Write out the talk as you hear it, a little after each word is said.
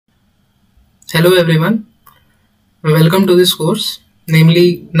Hello everyone, welcome to this course,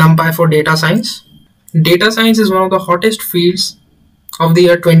 namely NumPy for Data Science. Data science is one of the hottest fields of the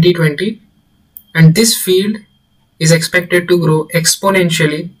year 2020, and this field is expected to grow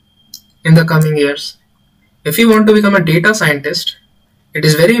exponentially in the coming years. If you want to become a data scientist, it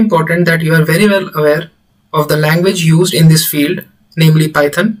is very important that you are very well aware of the language used in this field, namely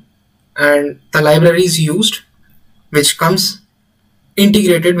Python, and the libraries used, which comes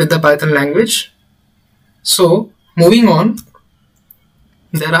integrated with the Python language. So, moving on,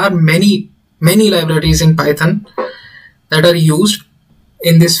 there are many libraries in Python that are used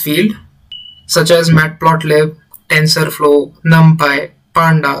in this field, such as Matplotlib, TensorFlow, NumPy,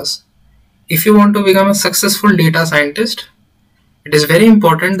 Pandas. If you want to become a successful data scientist, it is very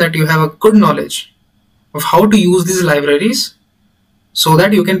important that you have a good knowledge of how to use these libraries so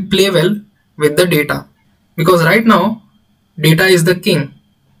that you can play well with the data. Because right now, data is the king.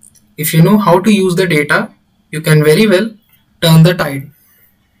 If you know how to use the data, you can very well turn the tide.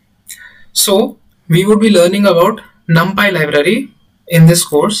 So, we would be learning about NumPy library in this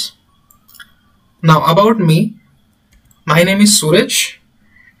course. Now, about me, my name is Suraj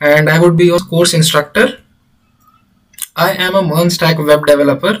and I would be your course instructor. I am a MERN-Stack web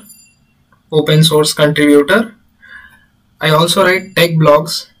developer, open source contributor. I also write tech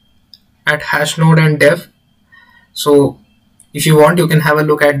blogs at Hashnode and Dev. So, if you want, you can have a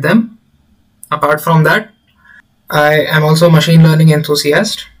look at them. Apart from that, I am also a machine learning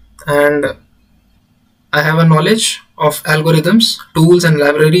enthusiast and I have a knowledge of algorithms, tools and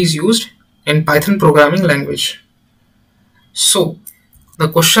libraries used in Python programming language. So, the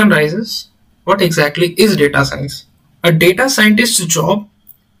question rises, what exactly is data science? A data scientist's job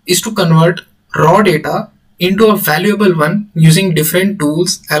is to convert raw data into a valuable one using different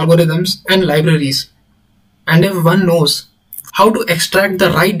tools, algorithms and libraries. And if one knows how to extract the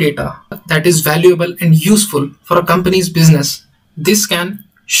right data that is valuable and useful for a company's business, this can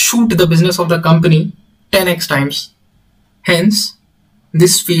shoot the business of the company 10x times. Hence,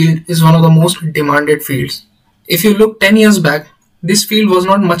 this field is one of the most demanded fields. If you look 10 years back, this field was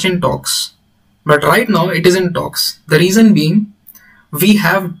not much in talks. But right now it is in talks. The reason being, we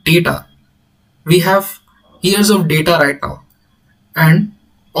have data. We have years of data right now. And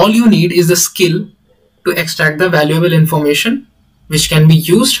all you need is the skill to extract the valuable information which can be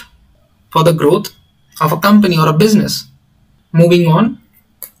used for the growth of a company or a business. Moving on,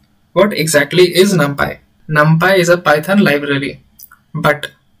 what exactly is NumPy? NumPy is a Python library. But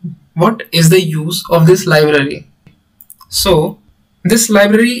what is the use of this library? So, this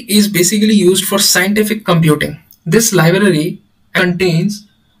library is basically used for scientific computing. This library contains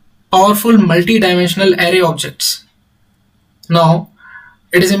powerful multi-dimensional array objects. Now,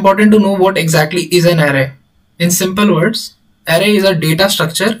 it is important to know what exactly is an array. In simple words, array is a data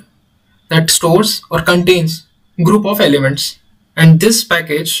structure that stores or contains a group of elements. And this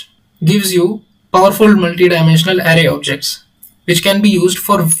package gives you powerful multi-dimensional array objects which can be used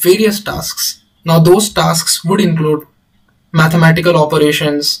for various tasks. Now those tasks would include mathematical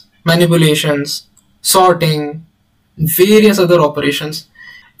operations, manipulations, sorting, various other operations.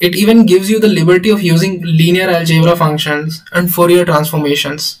 It even gives you the liberty of using linear algebra functions and Fourier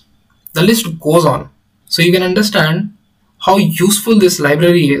transformations. The list goes on. So you can understand how useful this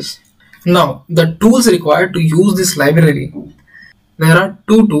library is. Now, the tools required to use this library. There are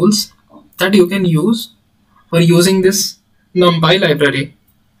two tools that you can use for using this NumPy library.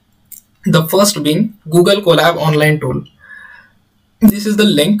 The first being Google Colab online tool. This is the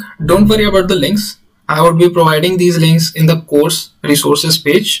link. Don't worry about the links. I would be providing these links in the course resources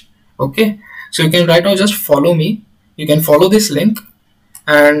page. Okay, so you can right now just follow me. You can follow this link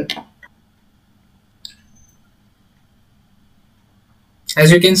and as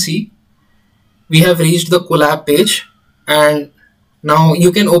you can see, we have reached the Colab page and now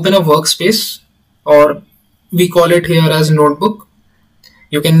you can open a workspace, or we call it here as notebook.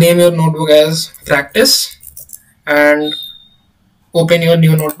 You can name your notebook as practice and open your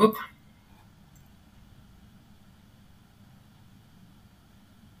new notebook.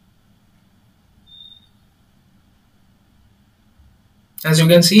 As you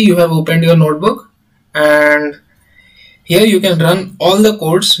can see, you have opened your notebook and here you can run all the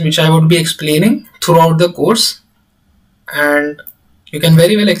codes which I would be explaining throughout the course, and you can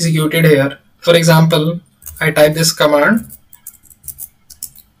very well execute it here. For example, I type this command.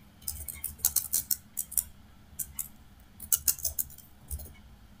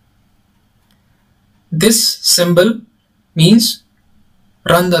 This symbol means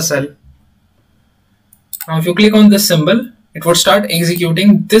run the cell. Now if you click on this symbol, it would start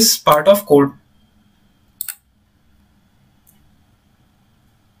executing this part of code.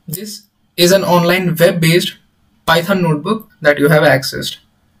 This is an online web-based Python notebook that you have accessed.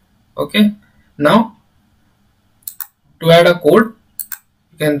 Okay, now to add a code,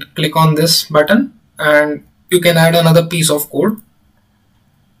 you can click on this button and you can add another piece of code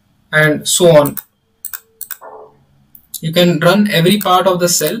and so on. You can run every part of the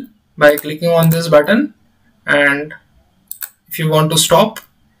cell by clicking on this button, and if you want to stop,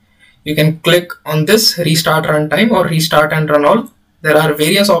 you can click on this restart runtime or restart and run all. There are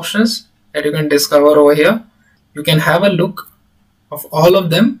various options that you can discover over here. You can have a look of all of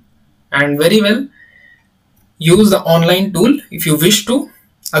them and very well use the online tool if you wish to.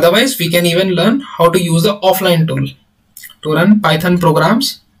 Otherwise, we can even learn how to use the offline tool to run Python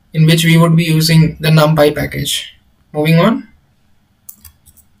programs, in which we would be using the NumPy package. Moving on.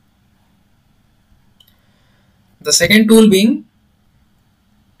 The second tool being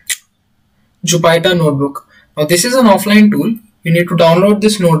Jupyter Notebook. Now this is an offline tool. You need to download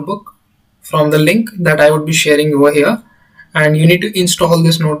this notebook from the link that I would be sharing over here, and you need to install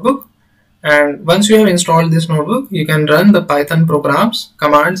this notebook. And once you have installed this notebook, you can run the Python programs,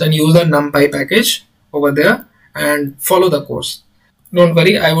 commands, and use the NumPy package over there and follow the course. Don't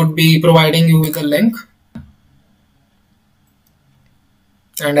worry, I would be providing you with a link.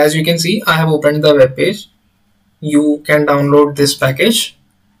 And as you can see, I have opened the web page. You can download this package.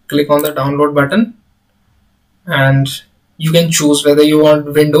 Click on the download button and you can choose whether you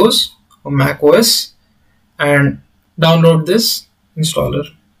want Windows or Mac OS and download this installer.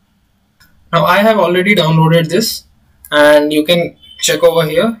 Now I have already downloaded this, and you can check over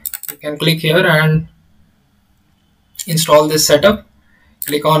here. You can click here and install this setup.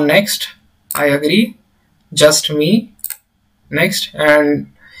 Click on next. I agree. Just me. Next,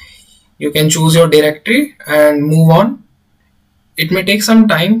 and you can choose your directory and move on. It may take some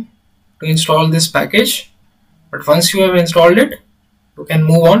time to install this package, but once you have installed it, you can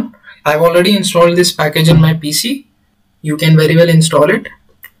move on. I've already installed this package in my PC. You can very well install it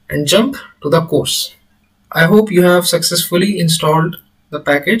and jump to the course. I hope you have successfully installed the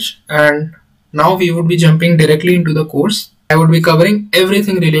package, and now we would be jumping directly into the course. I would be covering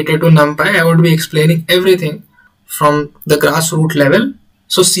everything related to NumPy. I would be explaining everything from the grassroots level.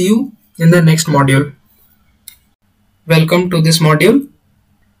 So see you in the next module. Welcome to this module.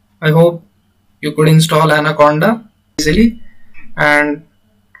 I hope you could install Anaconda easily and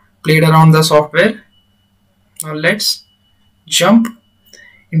played around the software. Now let's jump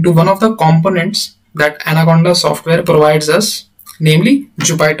into one of the components that Anaconda software provides us, namely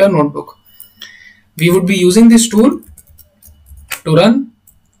Jupyter Notebook. We would be using this tool to run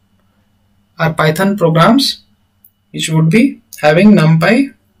our Python programs, which would be having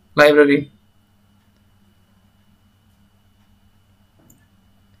NumPy library.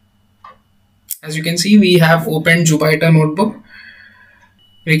 As you can see, we have opened Jupyter Notebook.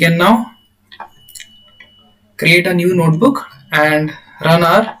 We can now create a new notebook and run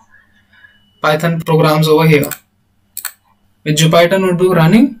our Python programs over here. With Jupyter Notebook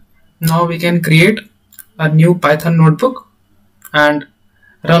running, now we can create a new Python notebook and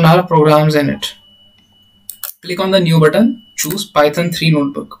run our programs in it. Click on the new button, choose Python 3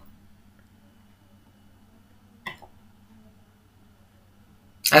 notebook.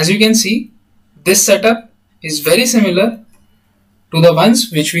 As you can see, this setup is very similar to the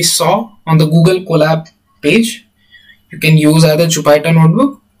ones which we saw on the Google Colab page. You can use either Jupyter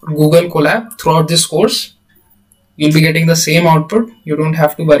Notebook or Google Colab throughout this course. You'll be getting the same output. You don't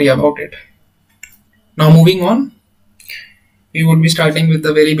have to worry about it. Now moving on, we would be starting with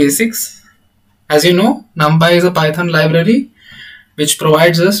the very basics. As you know, NumPy is a Python library which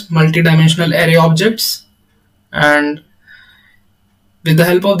provides us multi-dimensional array objects, and with the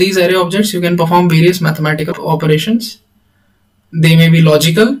help of these array objects, you can perform various mathematical operations. They may be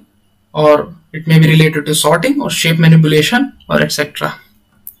logical, or it may be related to sorting or shape manipulation, or etc.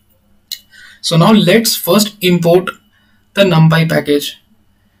 So now let's first import the NumPy package.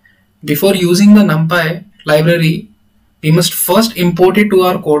 Before using the NumPy library, we must first import it to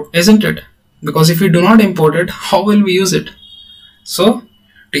our code, isn't it? Because if we do not import it, how will we use it? So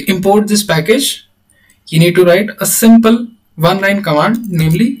to import this package, you need to write a simple one-line command,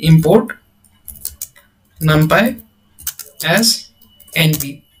 namely import NumPy as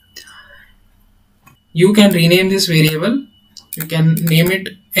np. You can rename this variable. You can name it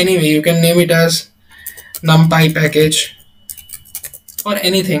anyway. You can name it as NumPy package or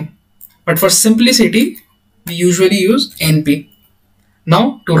anything. But for simplicity, we usually use np.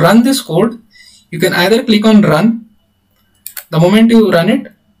 Now to run this code, you can either click on run. The moment you run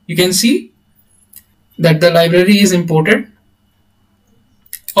it, you can see that the library is imported,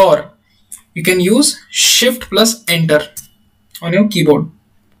 or you can use shift plus enter on your keyboard.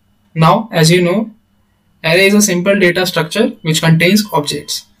 Now, as you know, array is a simple data structure which contains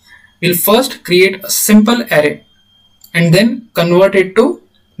objects. We'll first create a simple array and then convert it to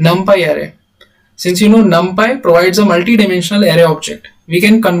NumPy array. Since you know NumPy provides a multi-dimensional array object, we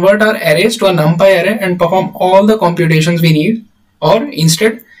can convert our arrays to a NumPy array and perform all the computations we need, or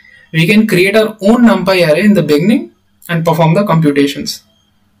instead we can create our own NumPy array in the beginning and perform the computations.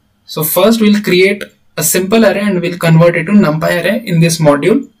 So first we'll create a simple array and we'll convert it to NumPy array in this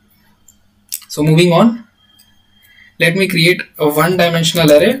module. So moving on, let me create a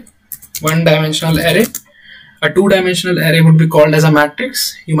one-dimensional array. A two-dimensional array would be called as a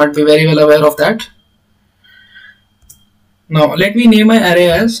matrix. You might be very well aware of that. Now let me name my array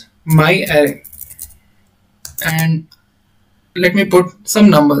as my array and let me put some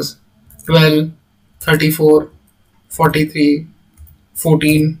numbers: 12, 34, 43,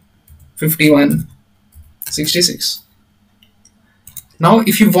 14, 51, 66. Now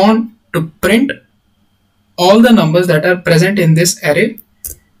if you want to print all the numbers that are present in this array,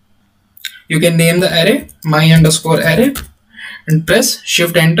 you can name the array my_array and press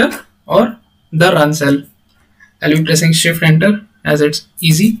shift enter or the run cell. I'll be pressing shift enter as it's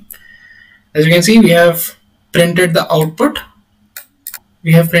easy. As you can see, we have printed the output.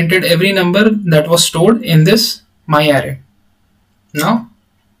 We have printed every number that was stored in this my array. Now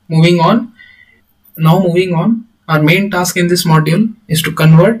moving on, our main task in this module is to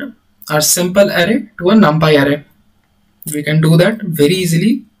convert our simple array to a NumPy array. We can do that very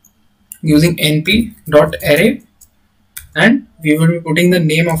easily using np.array, and we will be putting the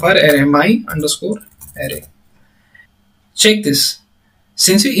name of our array my_array. Check this.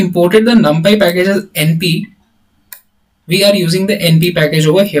 Since we imported the NumPy package as np, we are using the np package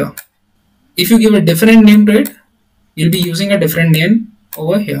over here. If you give a different name to it, you'll be using a different name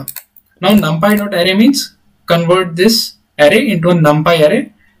over here. Now numpy.array means convert this array into a NumPy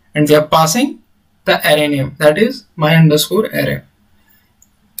array, and we are passing the array name, that is my_array.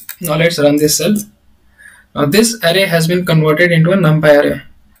 Now let's run this cell. Now this array has been converted into a NumPy array.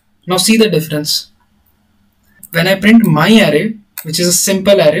 Now see the difference. When I print my array, which is a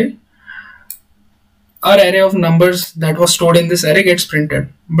simple array, our array of numbers that was stored in this array gets printed.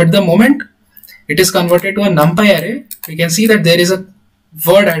 But the moment it is converted to a NumPy array, we can see that there is a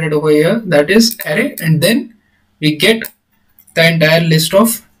word added over here, that is array, and then we get the entire list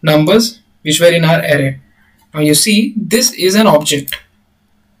of numbers which were in our array. Now you see, this is an object.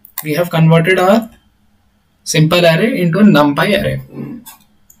 We have converted our simple array into a NumPy array.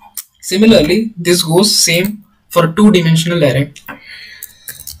 Similarly, this goes same for two-dimensional array.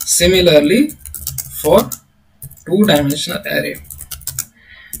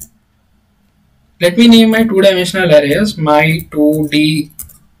 Let me name my two-dimensional array as my 2D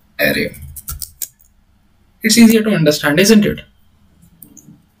array. It's easier to understand, isn't it?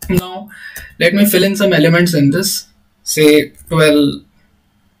 Now let me fill in some elements in this, say 12,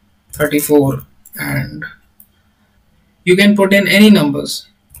 34, and you can put in any numbers,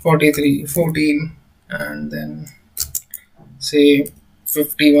 43, 14, and then say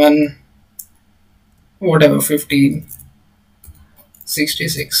 51, whatever, 15,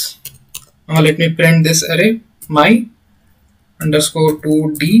 66. Now let me print this array my_2D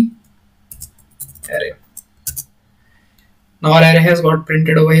array. Now our array has got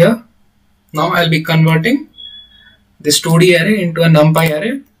printed over here. Now I'll be converting this 2D array into a NumPy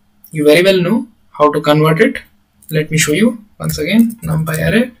array. You very well know how to convert it. Let me show you once again. NumPy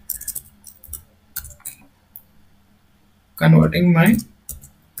array, converting my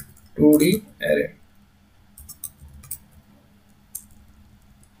 2D array.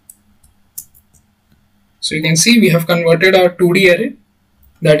 So you can see we have converted our 2D array,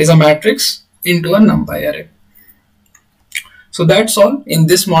 that is a matrix, into a NumPy array. So that's all in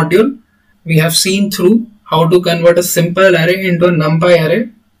this module. We have seen through how to convert a simple array into a NumPy array.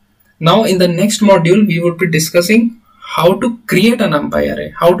 Now in the next module, we will be discussing how to create a NumPy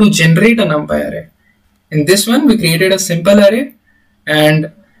array, how to generate a NumPy array. In this one, we created a simple array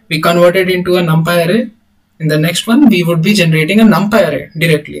and we converted into a NumPy array. In the next one, we would be generating a NumPy array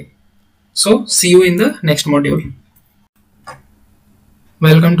directly. So see you in the next module.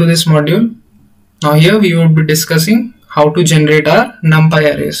 Welcome to this module. Now here we will be discussing how to generate our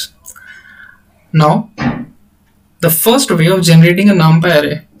NumPy arrays. Now the first way of generating a NumPy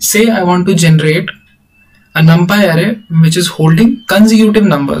array, say I want to generate a NumPy array which is holding consecutive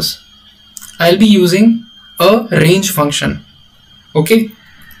numbers. I'll be using a range function. Okay,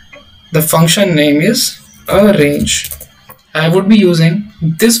 the function name is a range. I would be using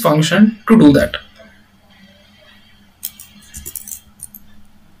this function to do that.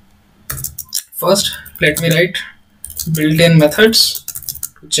 First, let me write built-in methods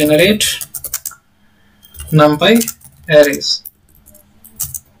generate NumPy arrays.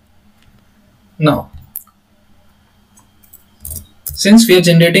 Now, since we are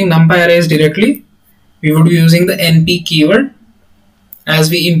generating NumPy arrays directly, we would be using the np keyword as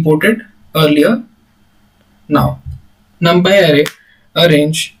we imported earlier. Now, NumPy array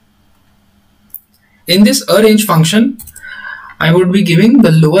arrange. In this arrange function, I would be giving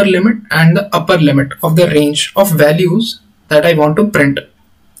the lower limit and the upper limit of the range of values that I want to print.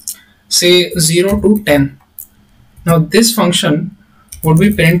 Say 0 to 10. Now this function would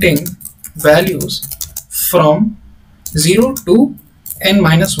be printing values from 0 to n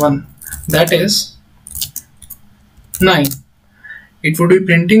minus 1, that is 9. It would be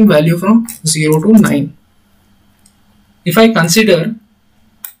printing value from 0 to 9. If I consider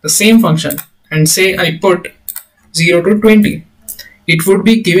the same function and say I put 0 to 20, it would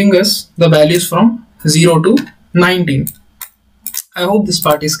be giving us the values from 0 to 19. I hope this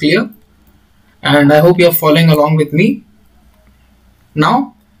part is clear and I hope you are following along with me.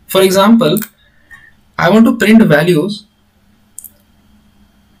 Now, for example, I want to print values.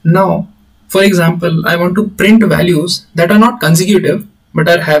 Now, for example, I want to print values that are not consecutive but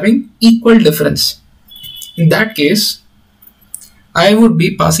are having equal difference. In that case, I would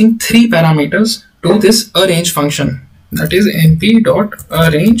be passing 3 parameters to this arrange function, that is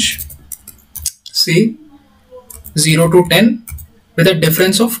np.arrange say 0 to 10 with a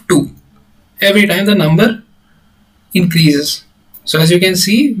difference of 2 every time the number increases. So as you can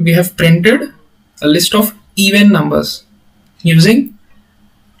see, we have printed a list of even numbers using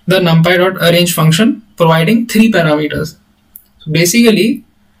the numpy.arrange function providing 3 parameters. So basically,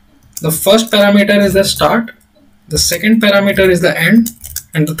 the first parameter is the start, the second parameter is the end,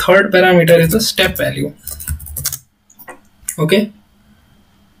 and the third parameter is the step value. Okay.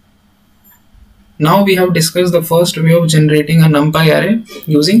 Now we have discussed the first way of generating a NumPy array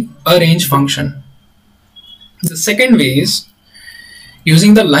using arrange function. The second way is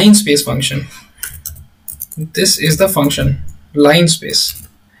using the line space function. This is the function line space.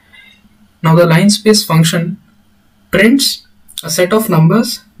 Now the line space function prints a set of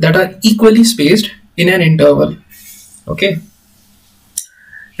numbers that are equally spaced in an interval. Okay.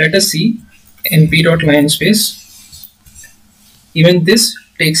 Let us see np.linespace. Even this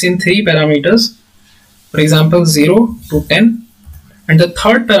takes in 3 parameters, for example 0 to 10, and the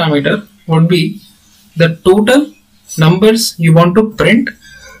third parameter would be the total numbers you want to print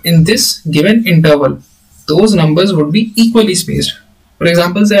in this given interval. Those numbers would be equally spaced. For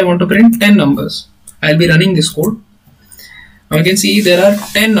example, say I want to print 10 numbers. I'll be running this code. Now you can see there are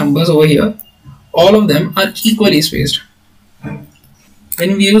 10 numbers over here. All of them are equally spaced.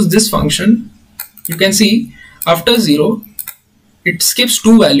 When we use this function, you can see after 0, it skips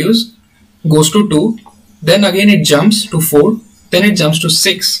 2 values, goes to 2, then again it jumps to 4, then it jumps to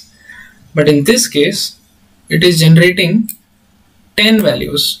 6. But in this case, it is generating 10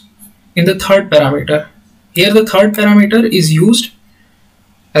 values in the third parameter. Here the third parameter is used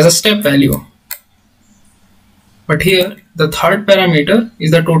as a step value. But here the third parameter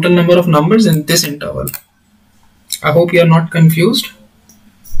is the total number of numbers in this interval. I hope you are not confused.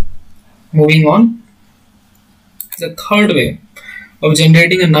 Moving on. The third way of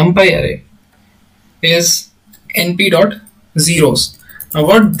generating a NumPy array is np.zeros. Now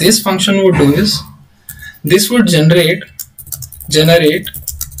what this function would do is, this would generate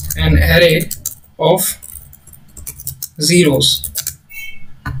an array of zeros.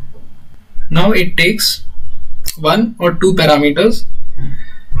 Now it takes 1 or 2 parameters.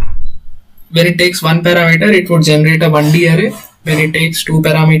 When it takes 1 parameter, it would generate a 1D array. When it takes 2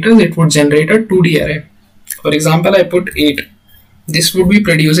 parameters, it would generate a 2D array. For example, I put 8. This would be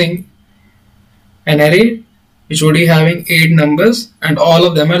producing an array which would be having 8 numbers and all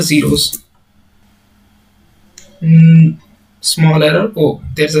of them are zeros. Small error. Oh,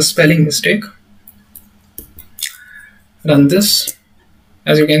 there's a spelling mistake. Run this.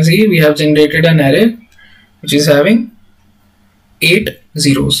 As you can see, we have generated an array which is having 8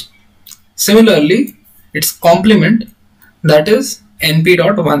 zeros. Similarly, its complement, that is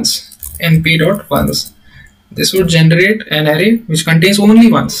np.ones. np.ones. This would generate an array which contains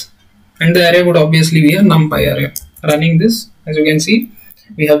only ones, and the array would obviously be a NumPy array. Running this, as you can see,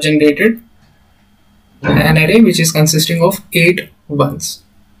 we have generated an array which is consisting of 8 ones.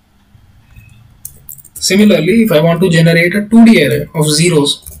 Similarly, if I want to generate a 2D array of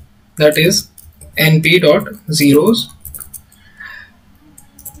zeros, that is np.zeros,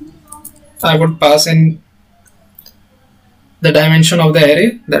 I would pass in the dimension of the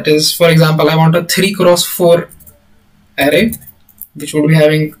array. That is, for example, I want a 3 cross 4 array which would be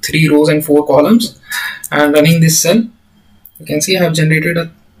having 3 rows and 4 columns, and running this cell You can see I have generated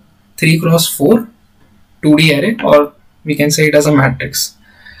a 3 cross 4 2D array, or we can say it as a matrix.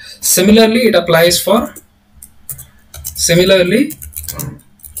 Similarly, it applies for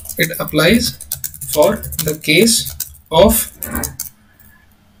the case of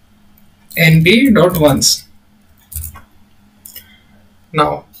np.ones.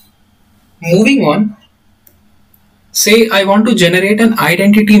 Now, moving on, say I want to generate an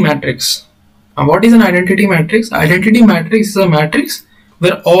identity matrix. Now, what is an identity matrix? Identity matrix is a matrix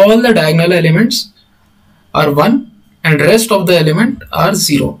where all the diagonal elements are 1 and rest of the element are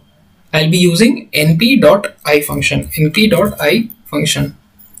 0. I'll be using np.i function,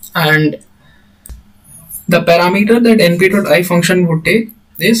 and the parameter that np.i function would take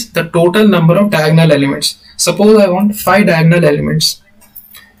is the total number of diagonal elements. Suppose I want 5 diagonal elements.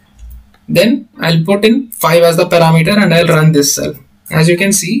 Then I'll put in 5 as the parameter and I'll run this cell. As you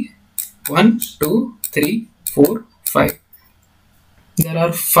can see, 1, 2, 3, 4, 5. There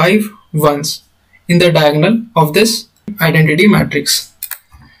are 5 ones in the diagonal of this identity matrix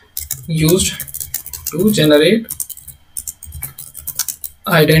used to generate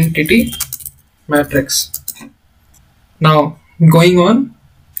identity matrix. Now, going on,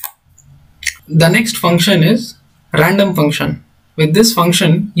 the next function is random function. With this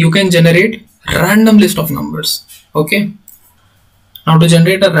function, you can generate random list of numbers. Okay. Now, to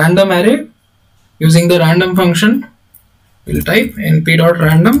generate a random array using the random function, we'll type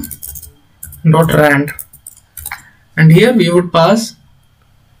np.random.rand, and here we would pass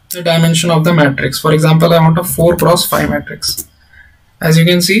the dimension of the matrix. For example, I want a 4 cross 5 matrix. As you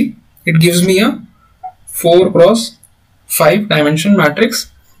can see, it gives me a 4 cross 5 dimension matrix.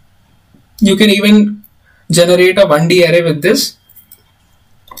 You can even generate a 1D array with this.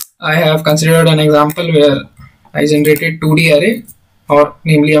 I have considered an example where I generated 2D array, or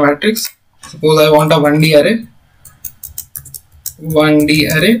namely a matrix. Suppose I want a 1D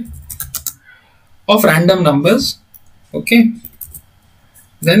array of random numbers. Okay.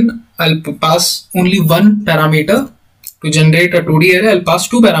 Then I'll pass only one parameter. To generate a 2D array, I'll pass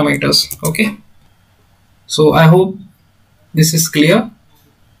 2 parameters. Okay. So I hope this is clear.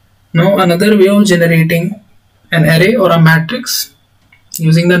 Now another way of generating an array or a matrix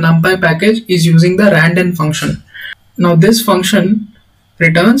using the NumPy package is using the random function. Now this function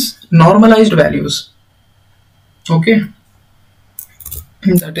returns normalized values. Okay.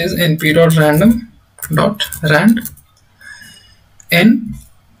 That is np.random.rand n.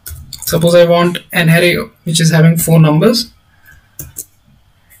 Suppose I want an array which is having 4 numbers.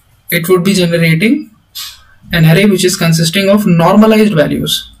 It would be generating an array which is consisting of normalized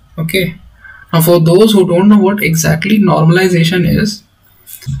values. Okay. Now for those who don't know what exactly normalization is,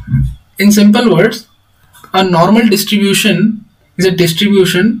 in simple words, a normal distribution is a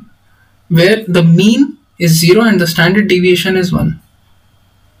distribution where the mean is 0 and the standard deviation is 1.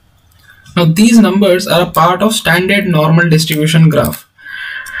 Now these numbers are a part of standard normal distribution graph.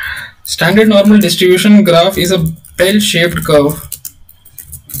 Standard normal distribution graph is a bell-shaped curve.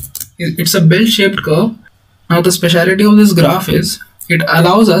 It's a bell-shaped curve. Now the speciality of this graph is it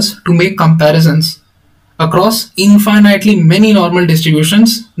allows us to make comparisons across infinitely many normal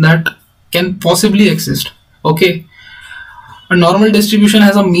distributions that can possibly exist. Okay. A normal distribution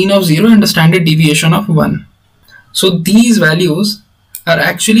has a mean of 0 and a standard deviation of 1. So these values are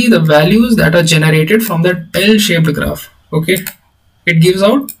actually the values that are generated from that bell-shaped graph. Okay. It gives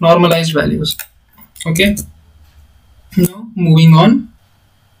out normalized values. Okay. Now moving on.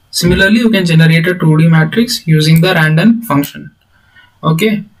 Similarly, you can generate a 2D matrix using the random function.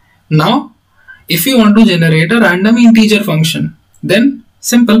 Okay. Now, if you want to generate a random integer function, then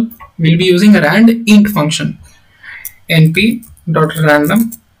simple. We'll be using a rand_int function.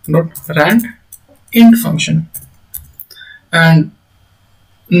 np.random.rand int function. And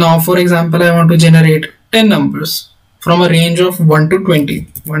now, for example, I want to generate 10 numbers from a range of 1 to 20.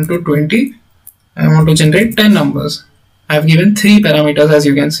 1 to 20. I want to generate 10 numbers. I have given 3 parameters, as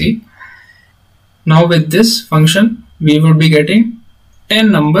you can see. Now with this function, we would be getting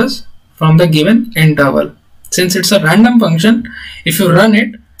 10 numbers from the given interval. Since it's a random function, if you run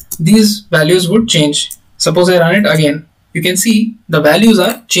it, these values would change. Suppose I run it again. You can see the values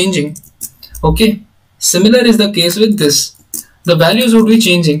are changing. Okay. Similar is the case with this. The values would be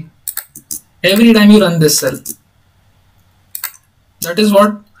changing every time you run this cell. That is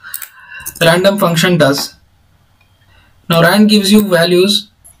what random function does. Now rand gives you values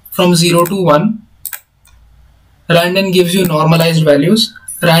from 0 to 1. Rand_n gives you normalized values.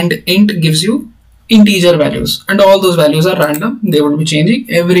 Rand_int gives you integer values, and all those values are random. They will be changing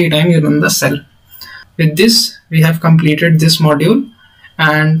every time you run the cell. With this, we have completed this module,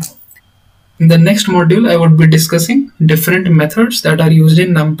 and In the next module, I would be discussing different methods that are used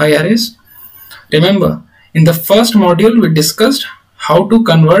in NumPy arrays. Remember, in the first module, we discussed how to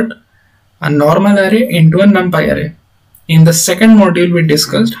convert a normal array into a NumPy array. In the second module, we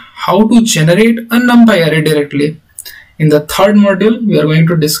discussed how to generate a NumPy array directly. In the third module, we are going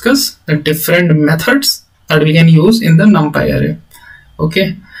to discuss the different methods that we can use in the NumPy array.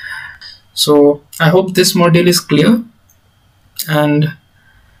 Okay, so I hope this module is clear, and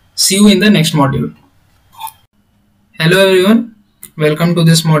see you in the next module. Hello everyone, welcome to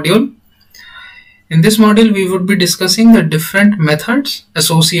this module. In this module, we would be discussing the different methods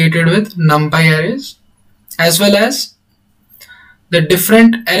associated with NumPy arrays, as well as the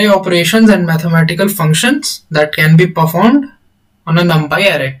different array operations and mathematical functions that can be performed on a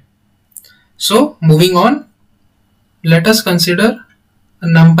NumPy array. So moving on, let us consider a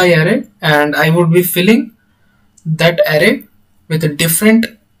NumPy array, and I would be filling that array with different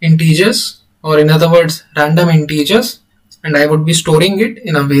integers, or in other words random integers, and I would be storing it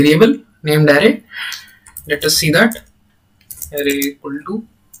in a variable named array. Let us see that. Array equal to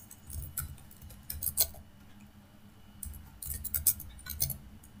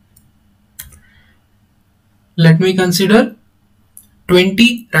let me consider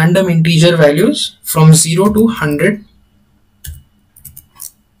 20 random integer values from 0 to 100,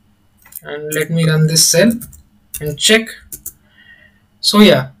 and let me run this cell and check. So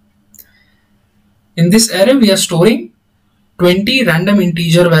yeah, in this array we are storing 20 random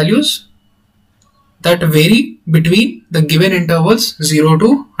integer values that vary between the given intervals 0 to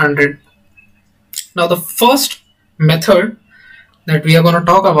 100. Now the first method that we are going to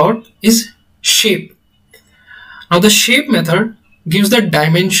talk about is shape. Now the shape method gives the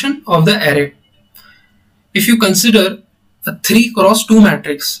dimension of the array. If you consider a 3 cross 2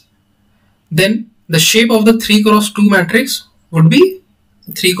 matrix, then the shape of the 3 cross 2 matrix would be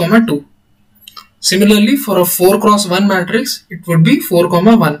 3, 2. Similarly, for a 4 cross 1 matrix, it would be 4,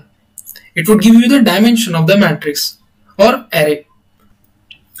 1. It would give you the dimension of the matrix or array.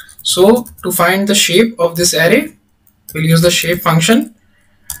 So to find the shape of this array, we'll use the shape function,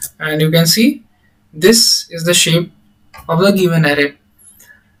 and you can see this is the shape of the given array.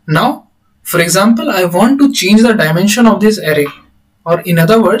 Now, for example, I want to change the dimension of this array, or in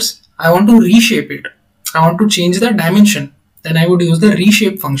other words, I want to reshape it. I want to change the dimension. Then I would use the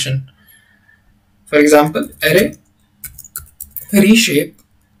reshape function. For example, array reshape,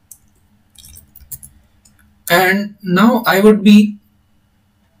 and now I would be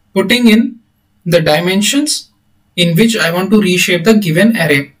putting in the dimensions in which I want to reshape the given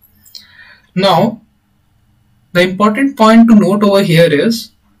array. Now, the important point to note over here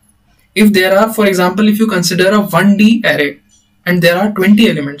is, if there are, for example, if you consider a 1D array and there are 20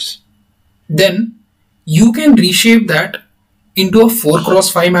 elements, then you can reshape that into a 4 cross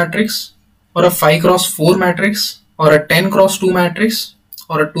 5 matrix, or a 5 cross 4 matrix, or a 10 cross 2 matrix,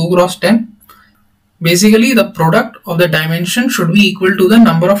 or a 2 cross 10. Basically, the product of the dimension should be equal to the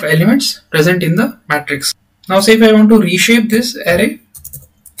number of elements present in the matrix. Now say if I want to reshape this array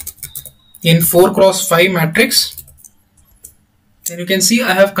in 4 cross 5 matrix, then you can see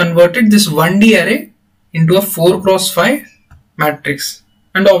I have converted this 1D array into a 4 cross 5 matrix,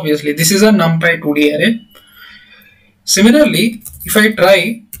 and obviously this is a NumPy 2D array. Similarly, if I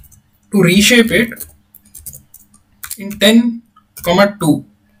try to reshape it in 10, 2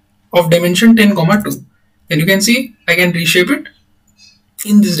 of dimension 10, 2, then you can see I can reshape it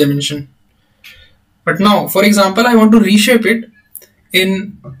in this dimension. But now, for example, I want to reshape it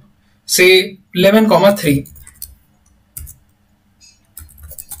in say 11, 3.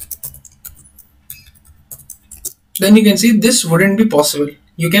 Then you can see this wouldn't be possible.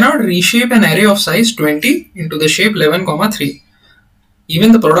 You cannot reshape an array of size 20 into the shape 11, 3.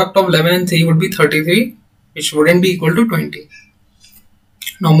 Even the product of 11 and 3 would be 33, which wouldn't be equal to 20.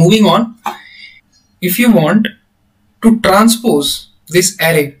 Now moving on, if you want to transpose this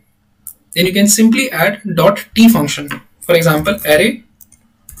array, then you can simply add .t function. For example, array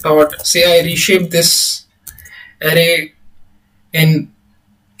dot, say I reshape this array in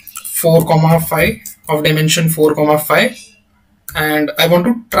 4, 5 of dimension 4, 5, and I want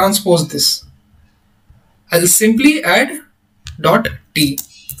to transpose this. I'll simply add .t.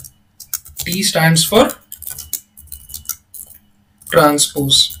 T stands for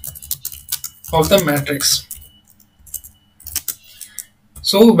transpose of the matrix.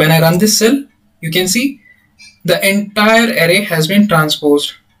 So when I run this cell, you can see the entire array has been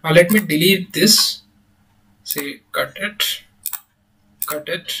transposed. Now let me delete this, say cut it,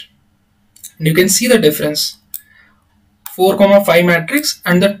 and you can see the difference. 4, 5 matrix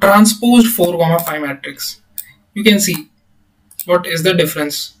and the transposed 4, 5 matrix. You can see what is the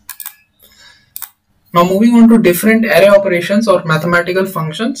difference. Now moving on to different array operations or mathematical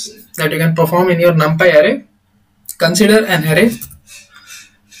functions that you can perform in your NumPy array. Consider an array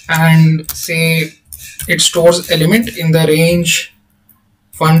and say it stores element in the range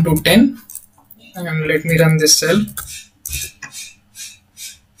 1 to 10, and let me run this cell.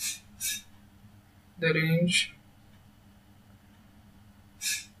 The range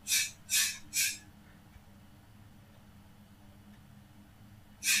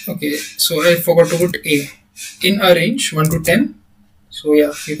okay, so I forgot to put a in a range 1 to 10. So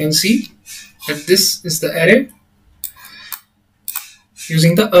yeah, you can see that this is the array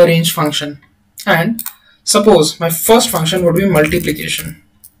using the arrange function. And suppose my first function would be multiplication,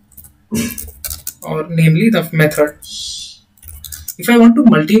 or namely the method. If I want to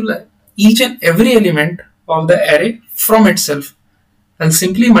multiply each and every element of the array from itself, I'll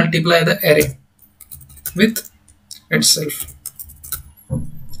simply multiply the array with itself.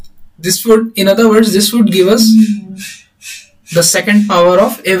 This would, in other words, this would give us the second power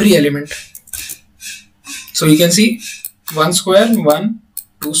of every element. So you can see 1 square 1,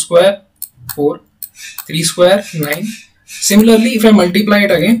 2 square 4, 3 square 9. Similarly, if I multiply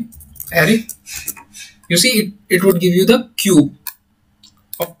it again, array, you see it would give you the cube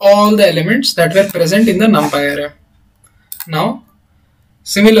of all the elements that were present in the NumPy array. Now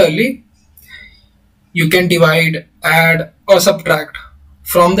similarly, you can divide, add or subtract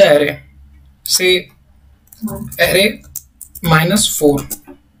from the array. Say array minus 4.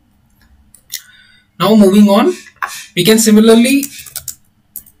 Now moving on, we can similarly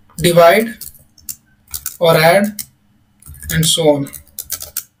divide or add and so on.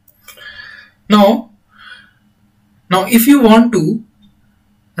 Now if you want to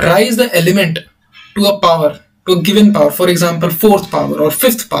raise the element to a power, to a given power, for example 4th power or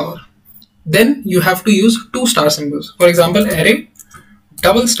 5th power, then you have to use 2 star symbols. For example, array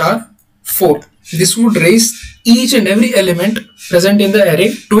double star 4. This would raise each and every element present in the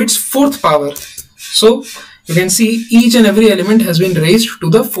array to its 4th power. So you can see each and every element has been raised to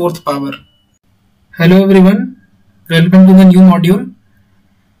the 4th power. Hello everyone, welcome to the new module.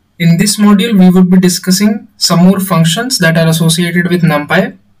 In this module we would be discussing some more functions that are associated with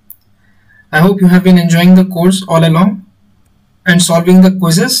NumPy. I hope you have been enjoying the course all along and solving the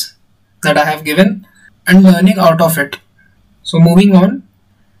quizzes that I have given and learning out of it. So moving on,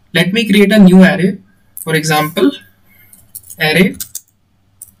 let me create a new array. For example, array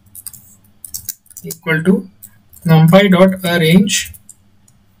equal to numpy.arrange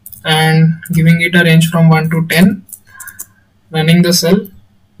and giving it a range from 1 to 10. Running the cell,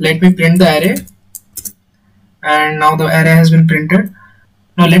 let me print the array, and now the array has been printed.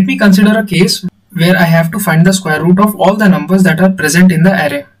 Now let me consider a case where I have to find the square root of all the numbers that are present in the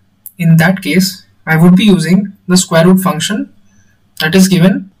array. In that case, I would be using the square root function that is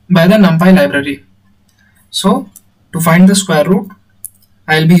given by the NumPy library. So to find the square root,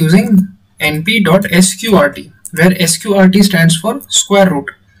 I will be using np.sqrt, where sqrt stands for square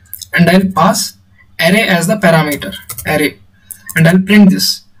root, and I'll pass array as the parameter, array, and I'll print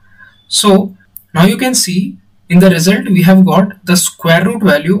this. So now you can see in the result we have got the square root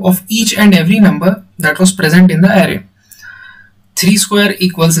value of each and every number that was present in the array. 3 square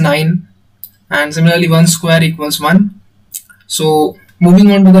equals 9, and similarly 1 square equals 1. So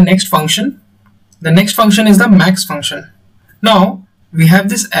moving on to the next function. The next function is the max function. Now we have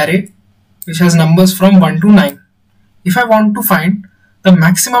this array which has numbers from 1 to 9. If I want to find the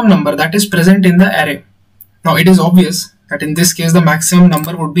maximum number that is present in the array, now it is obvious that in this case the maximum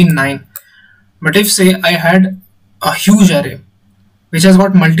number would be 9. But if say I had a huge array which has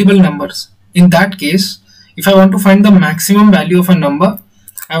got multiple numbers, in that case if I want to find the maximum value of a number,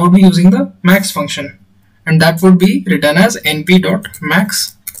 I would be using the max function, and that would be written as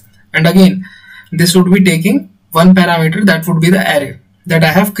np.max, and again this would be taking one parameter, that would be the array that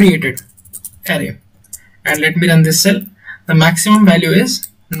I have created, array, and let me run this cell. The maximum value is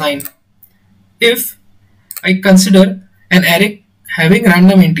 9. If I consider an array having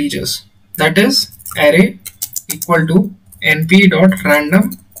random integers, that is array equal to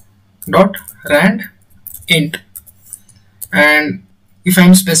np.random.rand int, and if I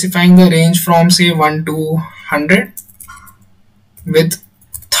am specifying the range from say 1 to 100 with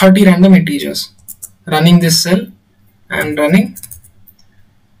 30 random integers, running this cell and running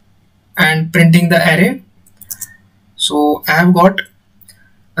and printing the array. So I have got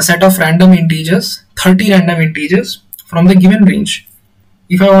a set of random integers, 30 random integers from the given range.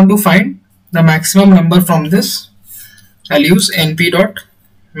 If I want to find the maximum number from this, I'll use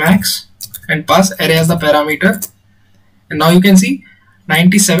np.max and pass array as the parameter, and now you can see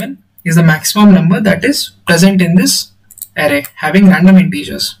 97 is the maximum number that is present in this array having random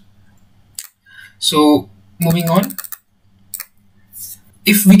integers. So moving on,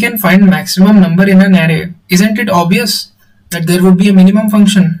 if we can find maximum number in an array, isn't it obvious that there would be a minimum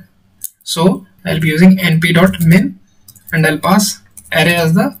function? So I'll be using np.min and I'll pass array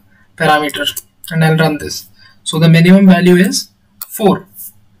as the parameter and I'll run this. So the minimum value is 4.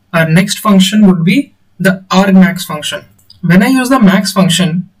 Our next function would be the argmax function. When I use the max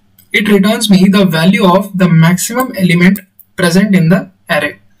function, it returns me the value of the maximum element present in the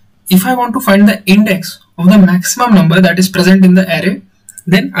array. If I want to find the index of the maximum number that is present in the array,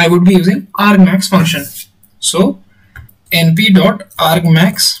 then I would be using argmax function. So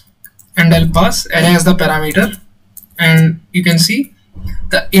np.argmax and I'll pass array as the parameter, and you can see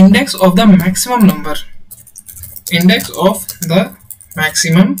the index of the maximum number. Index of the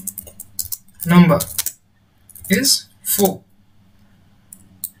maximum number is 4.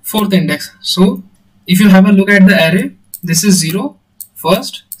 Fourth index. So if you have a look at the array, this is 0,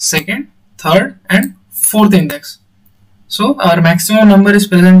 first, second, third and fourth index. So our maximum number is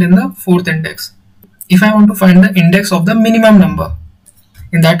present in the fourth index. If I want to find the index of the minimum number,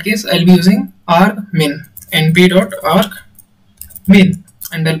 in that case I'll be using argmin, np.argmin,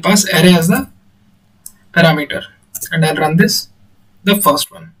 and I'll pass array as the parameter and I'll run this, the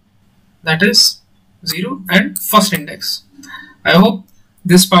first one, that is 0 and first index. I hope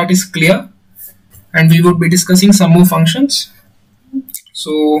this part is clear, and we would be discussing some more functions.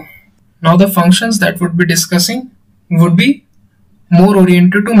 So now the functions that would be discussing would be more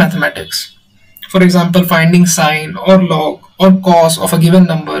oriented to mathematics. For example, finding sine or log or cos of a given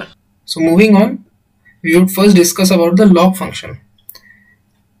number. So moving on, we would first discuss about the log function.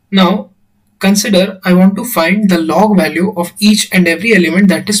 Now consider I want to find the log value of each and every element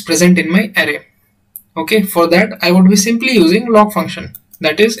that is present in my array. Okay, for that I would be simply using log function,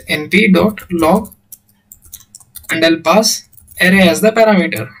 that is np.log, and I'll pass array as the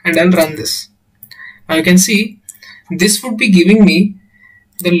parameter and I'll run this. Now you can see this would be giving me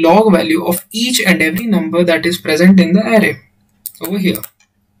the log value of each and every number that is present in the array over here.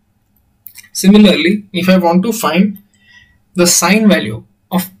 Similarly, if I want to find the sine value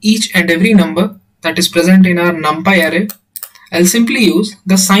of each and every number that is present in our NumPy array, I'll simply use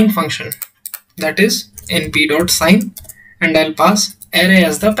the sine function, that is np.sine, and I'll pass array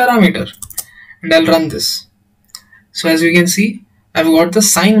as the parameter and I'll run this. So as you can see, I've got the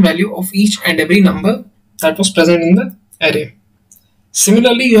sine value of each and every number that was present in the array.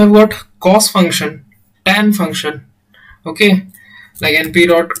 Similarly, you have got cos function, tan function, okay, like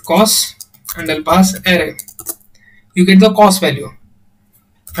np.cos and I'll pass array. You get the cos value.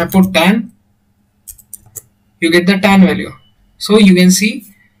 If I put tan, you get the tan value. So you can see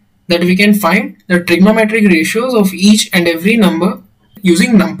that we can find the trigonometric ratios of each and every number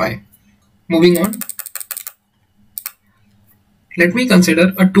using NumPy. Moving on, let me consider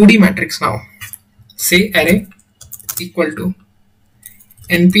a 2D matrix now. Say array equal to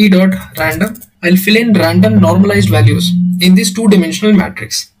np.random. I'll fill in random normalized values in this two-dimensional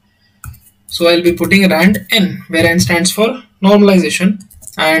matrix. So I'll be putting rand n, where n stands for normalization,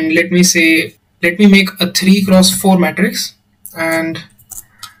 and let me make a 3 cross 4 matrix and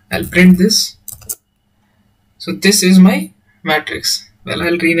I'll print this. So this is my matrix. Well,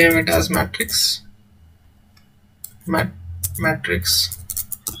 I'll rename it as matrix. Matrix.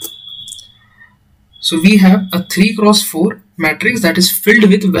 So we have a 3 cross 4 matrix that is filled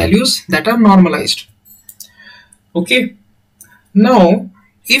with values that are normalized. Okay. Now,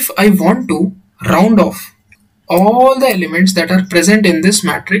 if I want to round off all the elements that are present in this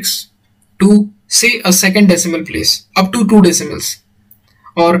matrix to say a second decimal place up to 2 decimals,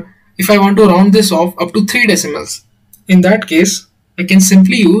 or if I want to round this off up to 3 decimals, in that case I can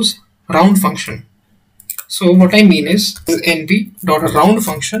simply use round function. So what I mean is np.round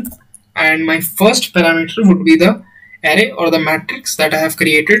function, and my first parameter would be the array or the matrix that I have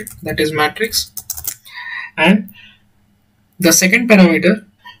created, that is matrix, and the second parameter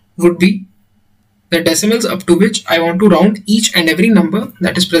would be the decimals up to which I want to round each and every number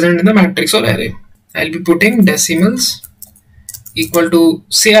that is present in the matrix or array. I'll be putting decimals equal to,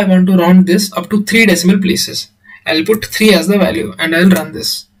 say I want to round this up to 3 decimal places. I'll put 3 as the value and I'll run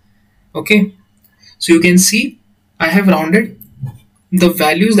this. Okay, so you can see I have rounded the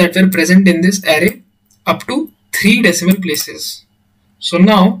values that were present in this array up to 3 decimal places. So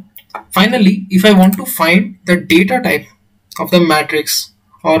now finally, if I want to find the data type of the matrix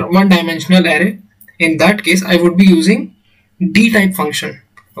or one-dimensional array, in that case I would be using dtype function.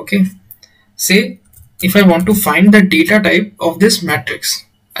 Okay, say if I want to find the data type of this matrix,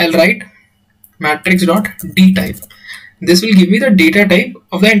 I'll write matrix.dtype. This will give me the data type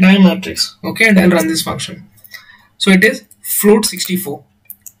of the entire matrix. Okay, and I'll run this function. So it is float 64,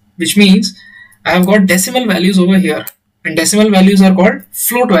 which means I have got decimal values over here, and decimal values are called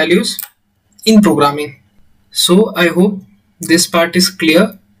float values in programming. So I hope this part is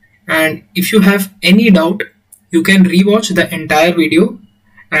clear, and if you have any doubt, you can rewatch the entire video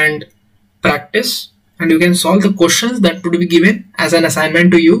and practice, and you can solve the questions that would be given as an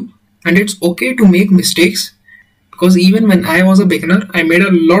assignment to you. And it's okay to make mistakes, because even when I was a beginner, I made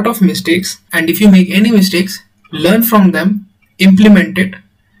a lot of mistakes. And if you make any mistakes, learn from them, implement it,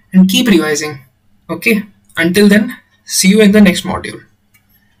 and keep revising. Okay, until then, see you in the next module.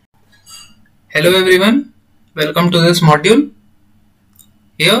 Hello everyone, welcome to this module.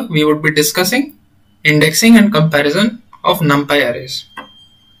 Here we would be discussing indexing and comparison of NumPy arrays.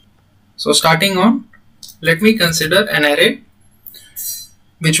 So starting on, let me consider an array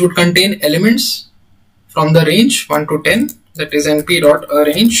which would contain elements from the range 1 to 10, that is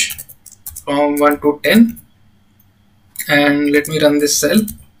np.arange from 1 to 10, and let me run this cell.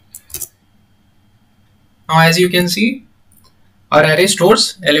 Now as you can see, our array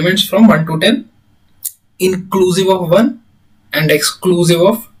stores elements from 1 to 10 inclusive of 1 and exclusive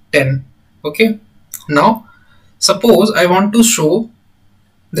of 10. Okay, now suppose I want to show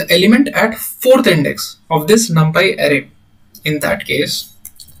the element at 4th index of this NumPy array. In that case,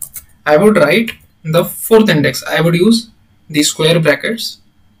 I would write the 4th index. I would use the square brackets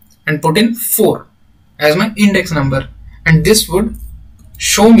and put in 4 as my index number, and this would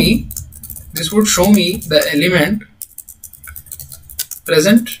show me the element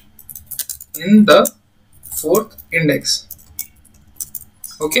present in the 4th index.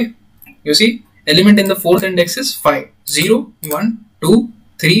 Okay, you see, element in the 4th index is 5. 0, 1, 2,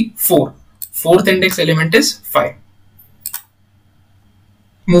 3, 4. 4th index element is 5.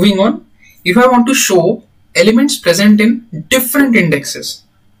 Moving on, if I want to show elements present in different indexes,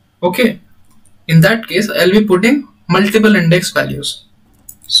 okay, in that case I'll be putting multiple index values.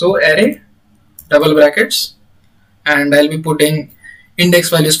 So array double brackets, and I'll be putting index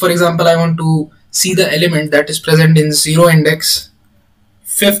values. For example, I want to see the element that is present in 0 index,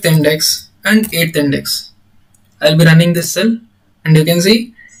 5th index and 8th index. I'll be running this cell, and you can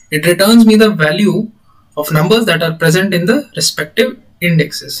see it returns me the value of numbers that are present in the respective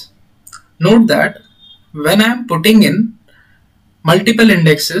indexes. Note that when I am putting in multiple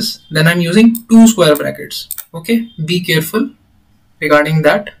indexes, then I'm using 2 square brackets. Okay, be careful regarding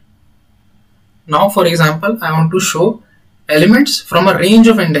that. Now for example, I want to show elements from a range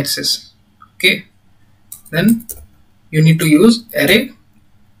of indexes. Okay, then you need to use array.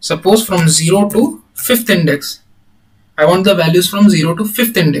 Suppose from 0 to 5th index, I want the values from 0 to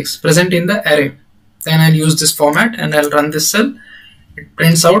 5th index present in the array. Then I'll use this format and I'll run this cell. It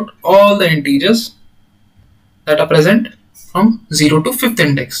prints out all the integers that are present from 0 to 5th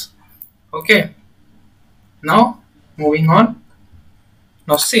index. Okay, now moving on.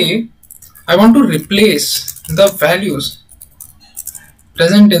 Now say I want to replace the values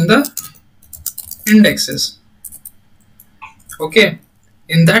present in the indexes. Okay,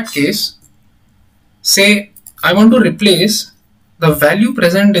 in that case, say I want to replace the value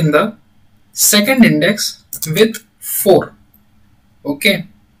present in the 2nd index with 4. Okay,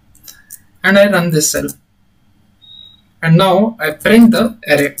 and I run this cell, and now I print the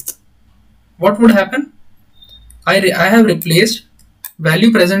array. What would happen? I have replaced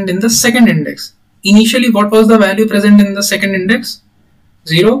value present in the 2nd index. Initially, what was the value present in the 2nd index?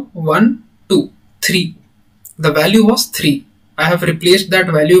 0, 1, 2, 3. The value was 3. I have replaced that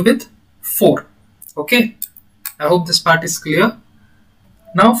value with 4. Okay, I hope this part is clear.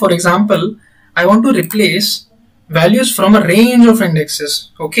 Now for example, I want to replace values from a range of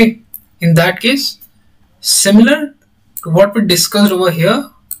indexes. Okay, in that case, similar to what we discussed over here,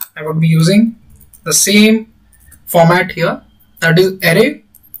 I would be using the same format here, that is array.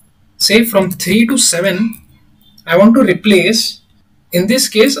 Say from 3 to 7, I want to replace, in this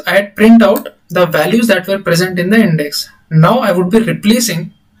case I had print out the values that were present in the index. Now I would be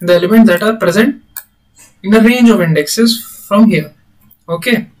replacing the elements that are present in a range of indexes from here.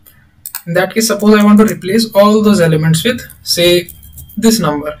 Okay, in that case, suppose I want to replace all those elements with say this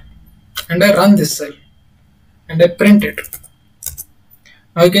number, and I run this cell and I print it.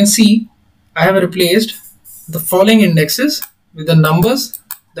 Now you can see I have replaced the following indexes with the numbers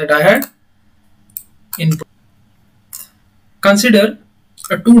that I had input. Consider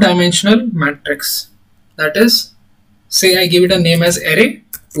a 2-dimensional matrix, that is, say I give it a name as array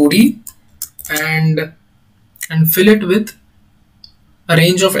 2D and fill it with a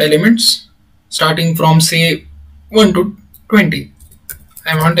range of elements starting from say 1 to 20.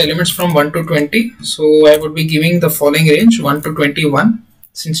 I want elements from 1 to 20, so I would be giving the following range 1 to 21,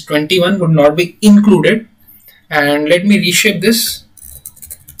 since 21 would not be included. And let me reshape this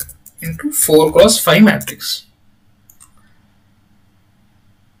into 4 cross 5 matrix.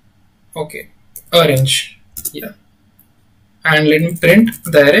 Okay, arrange. Yeah, and let me print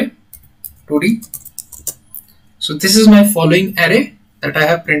the array 2D. So this is my following array that I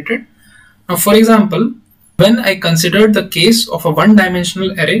have printed. Now, for example, when I considered the case of a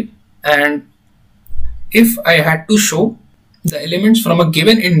one-dimensional array, and if I had to show the elements from a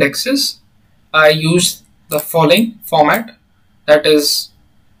given indexes, I used the following format. That is,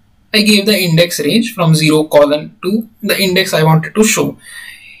 I gave the index range from 0 colon to the index I wanted to show.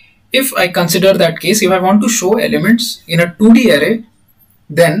 If I consider that case, if I want to show elements in a 2D array,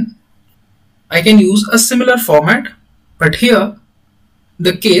 then I can use a similar format, but here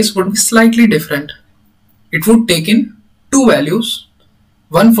the case would be slightly different. It would take in two values,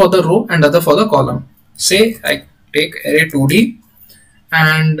 one for the row and other for the column. Say I take array 2D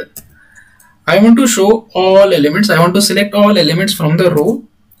and I want to show all elements. I want to select all elements from the row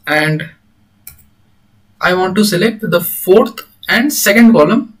and I want to select the fourth and second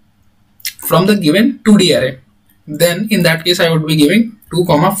column from the given 2D array. Then in that case I would be giving 2,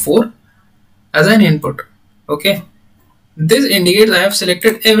 4 as an input. Okay, this indicates I have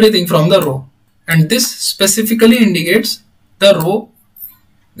selected everything from the row, and this specifically indicates the row,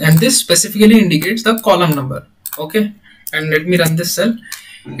 and this specifically indicates the column number. Okay, and let me run this cell.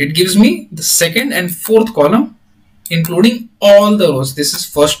 It gives me the second and fourth column including all the rows. This is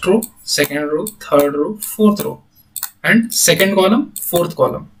first row, second row, third row, fourth row, and second column, fourth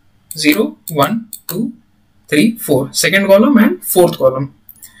column. 0, 1, 2, 3, 4, second column and fourth column.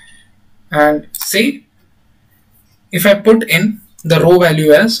 And say if I put in the row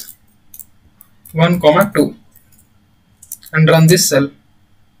value as 1, 2 and run this cell,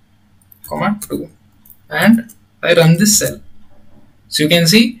 2, and I run this cell. So you can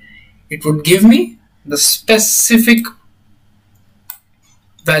see it would give me the specific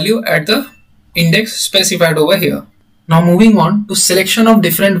value at the index specified over here. Now moving on to selection of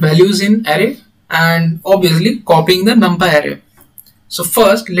different values in array and obviously copying the NumPy array. So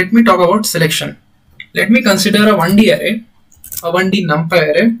first let me talk about selection. Let me consider a 1D array, a 1D NumPy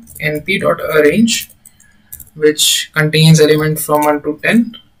array np.arrange, which contains element from 1 to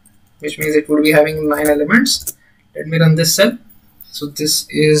 10, which means it would be having 9 elements. Let me run this cell. So this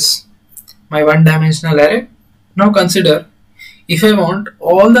is my one-dimensional array. Now consider if I want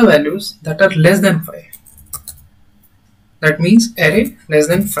all the values that are less than 5. That means array less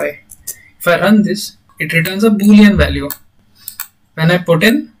than 5. If I run this, it returns a boolean value when I put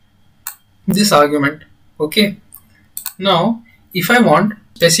in this argument. Okay. Now if I want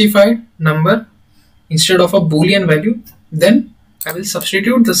specified number instead of a boolean value, then I will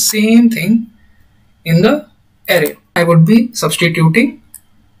substitute the same thing in the array. I would be substituting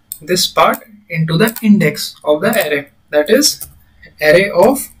this part into the index of the array. That is array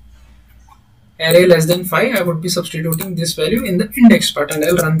of array less than 5. I would be substituting this value in the index part and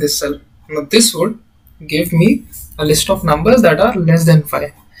I'll run this cell. Now this would give me a list of numbers that are less than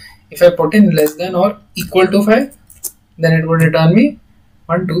 5. If I put in less than or equal to 5, then it would return me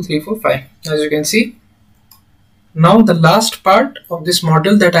 1, 2, 3, 4, 5, as you can see. Now the last part of this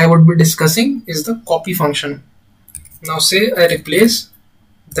module that I would be discussing is the copy function. Now say I replace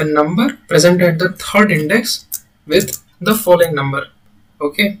the number present at the third index with the following number.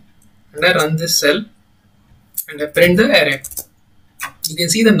 Okay, and I run this cell and I print the array. You can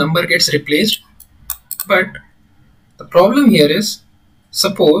see the number gets replaced, but the problem here is,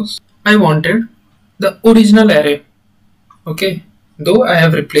 suppose I wanted the original array. Okay, though I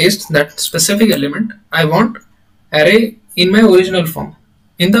have replaced that specific element, I want array in my original form,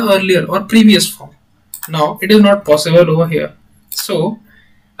 in the earlier or previous form. Now it is not possible over here, so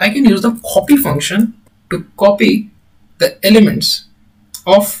I can use the copy function to copy the elements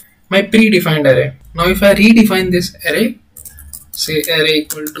of my predefined array. Now if I redefine this array, say array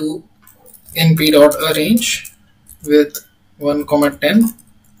equal to np.arrange with 1, 10,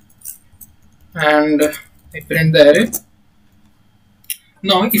 and I print the array.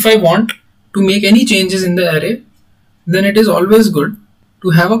 Now if I want to make any changes in the array, then it is always good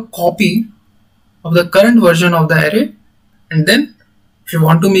to have a copy of the current version of the array, and then if you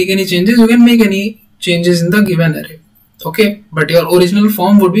want to make any changes, you can make any changes in the given array. Okay, but your original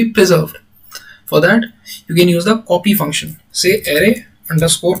form would be preserved. For that you can use the copy function. Say array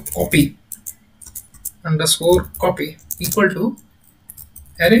underscore copy equal to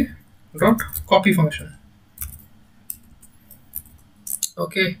array dot copy function.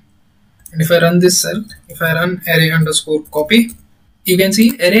 Okay, and if I run this cell, if I run array underscore copy, you can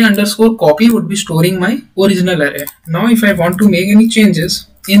see array underscore copy would be storing my original array. Now if I want to make any changes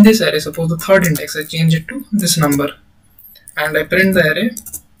in this array, suppose the third index, I change it to this number and I print the array.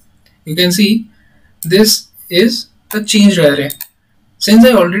 you can see this is the changed array. Since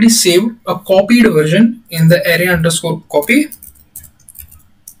I already saved a copied version in the array underscore copy,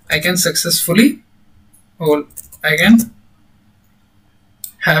 I can successfully, well, I can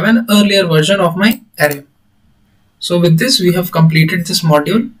have an earlier version of my array. So with this we have completed this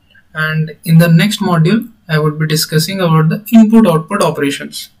module, and in the next module I would be discussing about the input output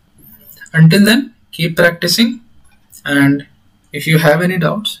operations. Until then, keep practicing, and if you have any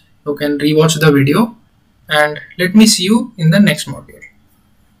doubts you can rewatch the video, and let me see you in the next module.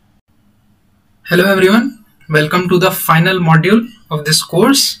 Hello everyone, welcome to the final module of this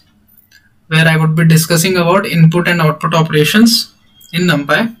course where I would be discussing about input and output operations in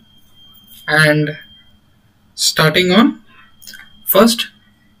NumPy. And starting on, first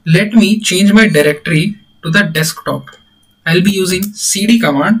let me change my directory to the desktop. I'll be using cd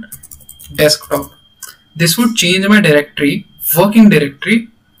command desktop. This would change my directory, working directory,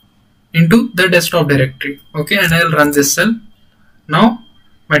 into the desktop directory. Okay, and I'll run this cell. Now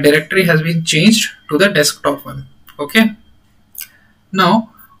my directory has been changed to the desktop one. Okay, now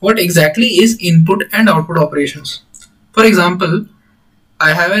what exactly is input and output operations? For example,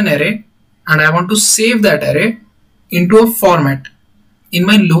 I have an array and I want to save that array into a format in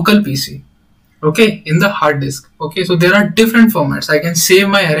my local PC, okay, in the hard disk. Okay, so there are different formats. I can save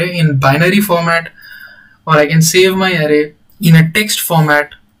my array in binary format, or I can save my array in a text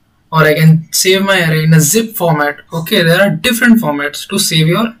format, or I can save my array in a zip format. Okay, there are different formats to save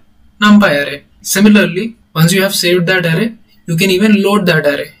your NumPy array. Similarly, once you have saved that array, you can even load that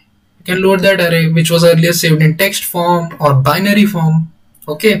array. You can load that array which was earlier saved in text form or binary form.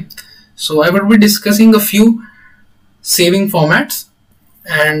 Okay, so I will be discussing a few saving formats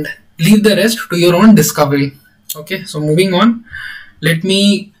and leave the rest to your own discovery. Okay, so moving on, let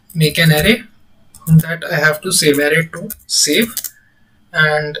me make an array that I have to save, array to save,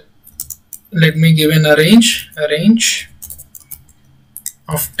 and let me give an a range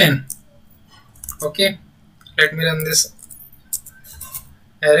of 10. Okay, let me run this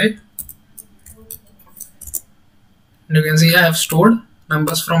array. You can see I have stored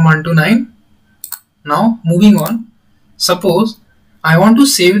numbers from 1 to 9. Now moving on, suppose I want to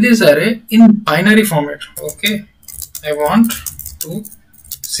save this array in binary format. Okay, I want to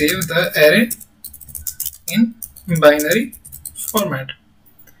save the array in binary format.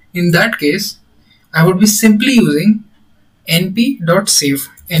 In that case, I would be simply using np.save.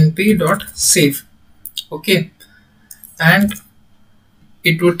 Okay, and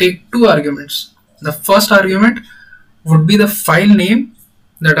it would take two arguments. The first argument would be the file name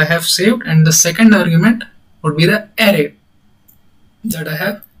that I have saved, and the second argument would be the array that I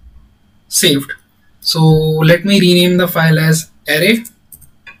have saved. So let me rename the file as array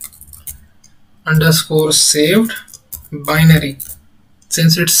underscore saved binary.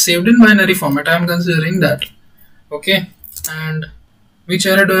 Since it's saved in binary format, I am considering that. Okay, and which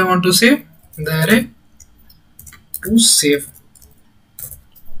array do I want to save? The array to save.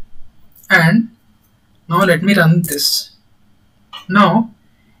 And now let me run this. Now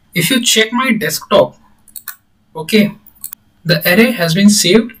if you check my desktop, okay, the array has been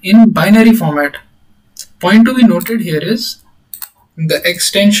saved in binary format. Point to be noted here is the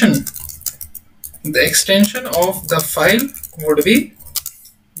extension of the file would be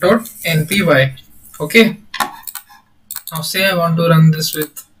 .npy. Okay, now say I want to run this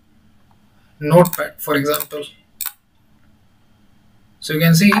with Notepad, for example. So you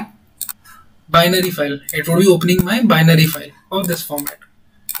can see binary file, it would be opening my binary file of this format.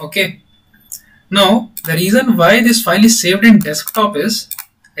 Okay, now the reason why this file is saved in desktop is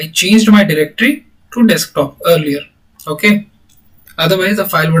I changed my directory to desktop earlier. Okay, otherwise the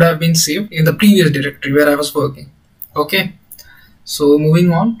file would have been saved in the previous directory where I was working. Okay, so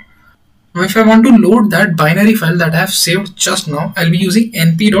moving on, now if I want to load that binary file that I have saved just now, I'll be using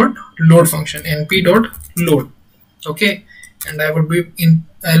np.load function, np.load. Okay, and I would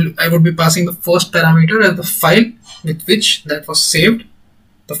be passing the first parameter as the file with which that was saved,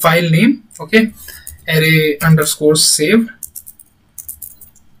 the file name. Okay, array underscore saved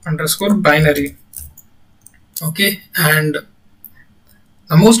underscore binary. Okay, and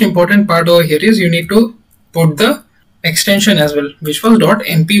the most important part over here is you need to put the extension as well, which was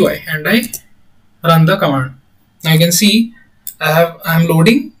 .npy, and I run the command. Now you can see I am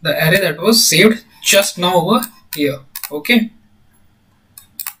loading the array that was saved just now over here. Okay,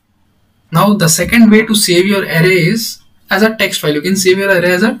 now the second way to save your array is as a text file. You can save your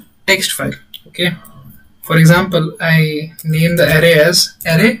array as a text file. Okay, for example, I name the array as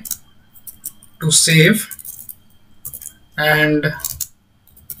array to save, and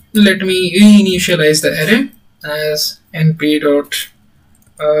let me reinitialize the array as np.array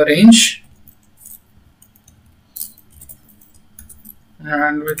range,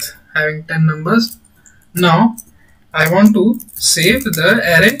 and with having 10 numbers. Now I want to save the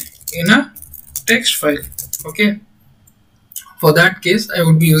array in a text file. Okay, for that case I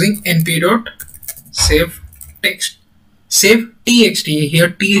would be using np.save text, save txt. Here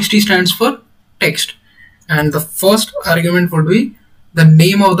txt stands for text, and the first argument would be the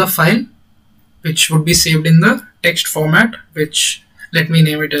name of the file, which would be saved in the text format, which let me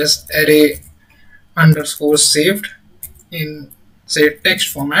name it as array underscore saved in, say, text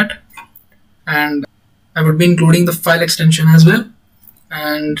format. And I would be including the file extension as well.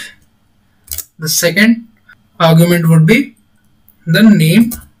 And the second argument would be the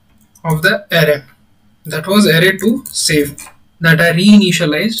name of the array, that was array2 save, that I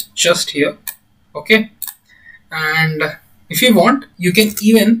reinitialized just here. Okay, and if you want, you can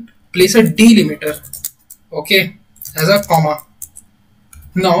even place a delimiter, okay, as a comma.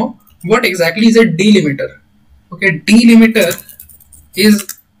 Now what exactly is a delimiter? Okay, delimiter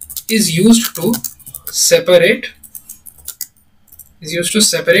is used to separate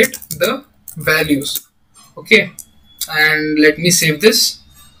the values. Okay, and let me save this.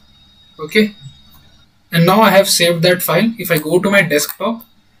 Okay, and now I have saved that file. If I go to my desktop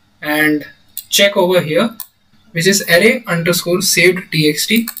and check over here, which is array underscore saved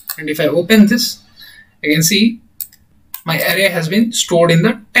txt, and if I open this, I can see my array has been stored in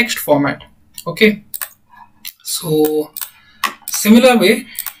the text format. Okay, so similar way,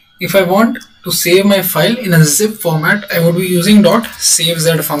 if I want to save my file in a zip format, I would be using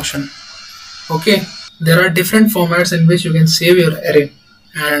 .saveZ function. Okay, there are different formats in which you can save your array,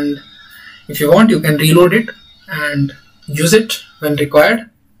 and if you want, you can reload it and use it when required.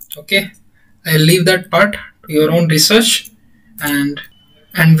 Okay, I'll leave that part to your own research.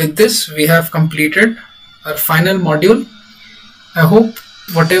 And with this, we have completed our final module. I hope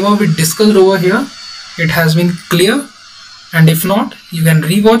whatever we discussed over here, it has been clear, and if not, you can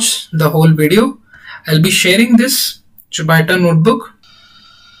rewatch the whole video. I'll be sharing this Jupyter notebook.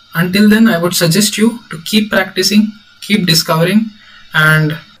 Until then, I would suggest you to keep practicing, keep discovering,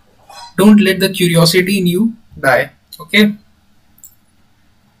 and don't let the curiosity in you die. Okay,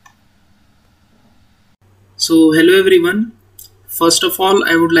 so hello everyone. First of all,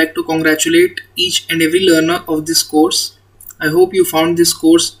 I would like to congratulate each and every learner of this course. I hope you found this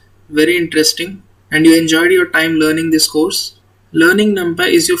course very interesting and you enjoyed your time learning this course. Learning NumPy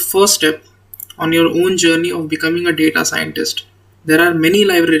is your first step on your own journey of becoming a data scientist. There are many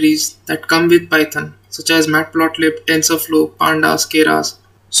libraries that come with Python, such as Matplotlib, TensorFlow, Pandas, Keras.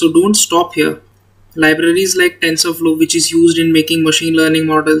 So don't stop here. Libraries like TensorFlow, which is used in making machine learning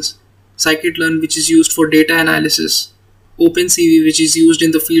models, scikit-learn, which is used for data analysis, OpenCV, which is used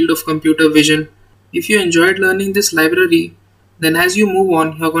in the field of computer vision. If you enjoyed learning this library, then as you move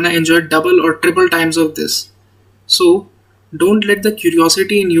on, you're going to enjoy double or triple times of this. So don't let the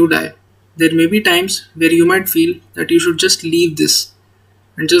curiosity in you die. There may be times where you might feel that you should just leave this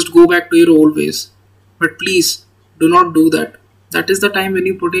and just go back to your old ways. But please do not do that. That is the time when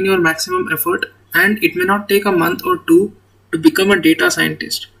you put in your maximum effort, and it may not take a month or two to become a data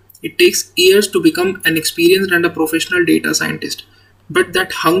scientist. It takes years to become an experienced and a professional data scientist. But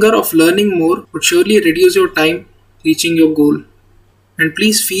that hunger of learning more would surely reduce your time reaching your goal. And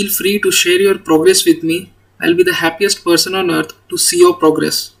please feel free to share your progress with me. I'll be the happiest person on earth to see your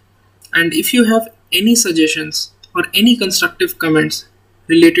progress. And if you have any suggestions or any constructive comments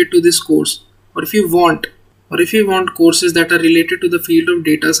related to this course, or if you want courses that are related to the field of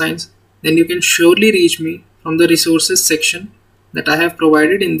data science, then you can surely reach me from the resources section that I have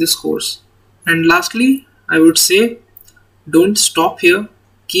provided in this course. And lastly, I would say, don't stop here,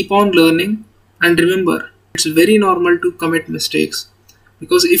 keep on learning, and remember, it's very normal to commit mistakes,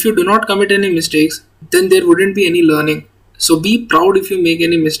 because if you do not commit any mistakes, then there wouldn't be any learning. So be proud if you make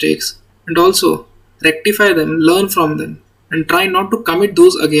any mistakes, and also rectify them, learn from them, and try not to commit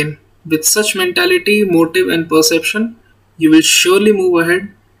those again. With such mentality, motive, and perception, you will surely move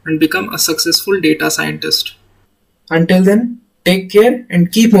ahead and become a successful data scientist. Until then, take care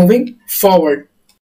and keep moving forward.